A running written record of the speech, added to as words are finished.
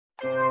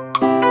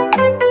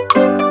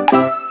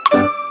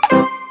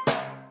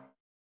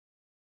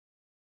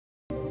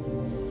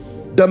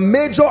The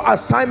major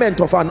assignment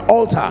of an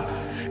altar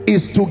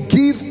is to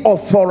give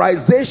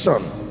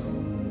authorization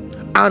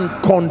and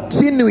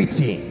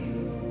continuity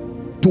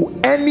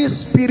to any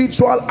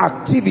spiritual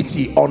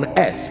activity on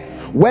earth,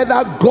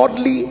 whether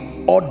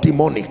godly or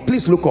demonic.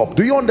 Please look up.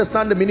 Do you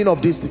understand the meaning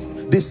of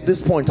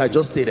this point I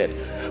just stated?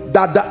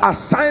 That the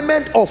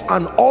assignment of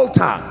an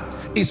altar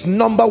is,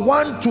 number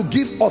one, to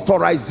give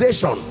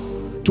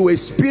authorization to a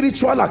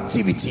spiritual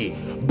activity,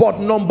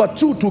 but number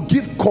two, to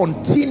give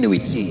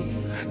continuity.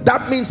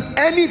 That means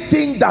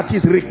anything that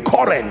is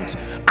recurrent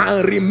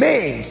and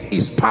remains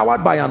is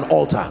powered by an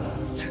altar.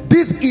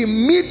 This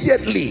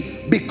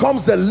immediately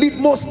becomes the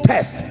litmus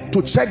test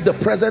to check the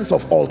presence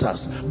of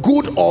altars,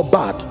 good or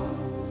bad.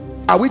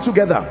 Are we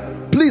together?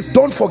 Please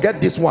don't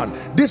forget this one.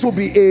 This will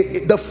be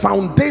the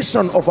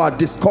foundation of our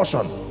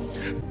discussion.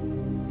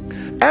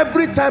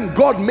 Every time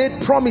God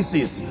made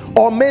promises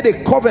or made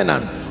a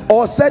covenant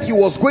or said he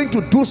was going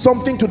to do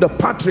something to the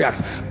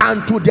patriarchs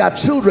and to their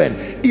children,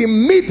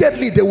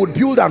 immediately they would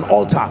build an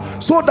altar,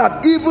 so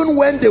that even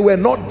when they were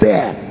not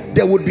there,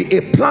 there would be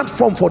a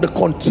platform for the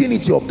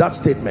continuity of that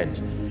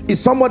statement. Is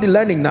somebody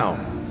learning now?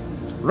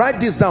 Write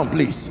this down,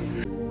 please.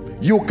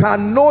 You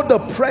can know the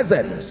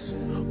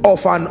presence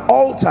of an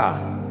altar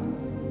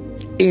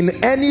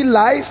in any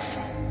life,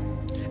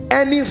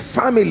 any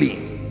family,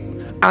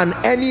 and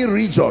any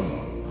region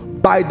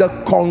by the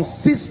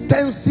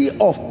consistency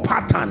of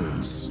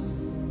patterns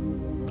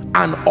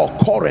and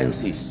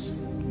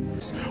occurrences,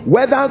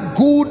 whether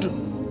good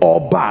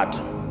or bad.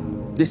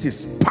 This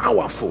is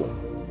powerful.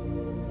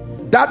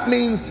 That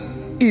means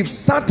if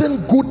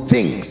certain good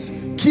things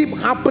keep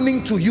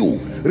happening to you,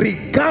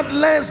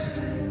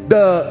 regardless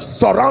the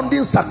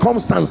surrounding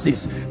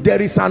circumstances, there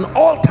is an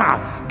altar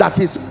that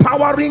is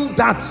powering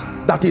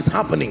that is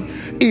happening.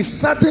 If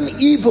certain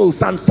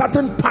evils and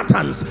certain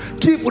patterns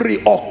keep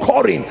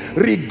reoccurring,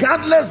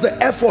 regardless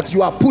the effort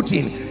you are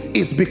putting,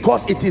 is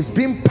because it is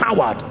being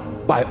powered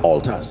by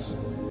altars.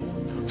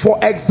 For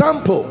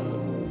example,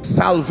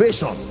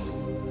 salvation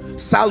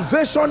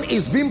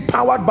is being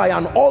powered by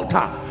an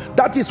altar.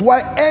 That is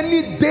why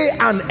any day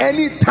and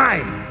any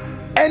time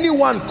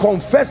anyone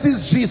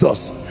confesses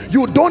Jesus,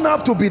 you don't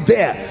have to be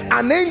there.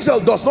 An angel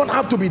does not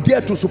have to be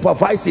there to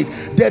supervise it.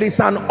 There is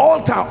an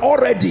altar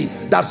already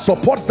that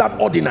supports that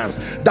ordinance,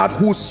 that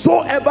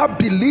whosoever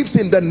believes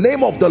in the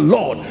name of the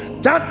Lord,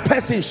 that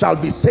person shall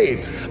be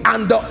saved.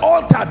 And the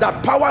altar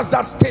that powers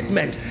that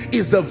statement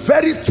is the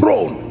very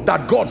throne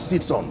that God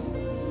sits on.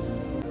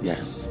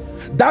 Yes.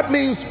 That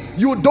means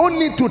you don't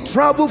need to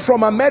travel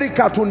from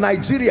America to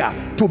Nigeria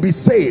to be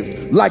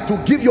saved, like to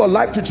give your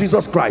life to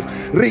Jesus Christ.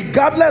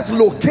 Regardless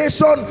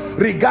location,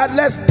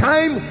 regardless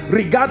time,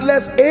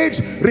 regardless age,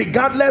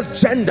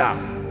 regardless gender,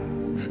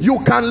 you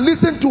can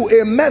listen to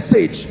a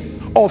message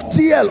of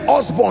T.L.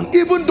 Osborne,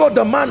 even though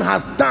the man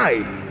has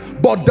died,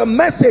 but the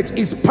message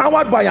is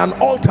powered by an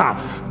altar,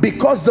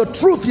 because the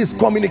truth he's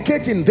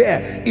communicating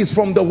there is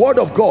from the word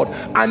of God.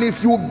 And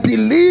if you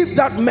believe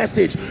that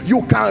message,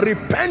 you can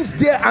repent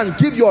there and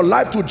give your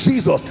life to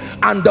Jesus,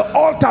 and the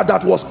altar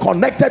that was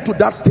connected to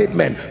that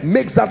statement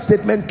makes that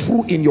statement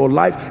true in your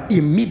life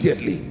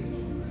immediately.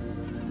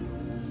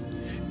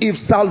 If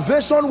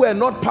salvation were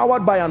not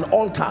powered by an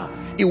altar,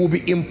 it would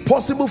be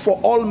impossible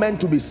for all men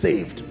to be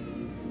saved.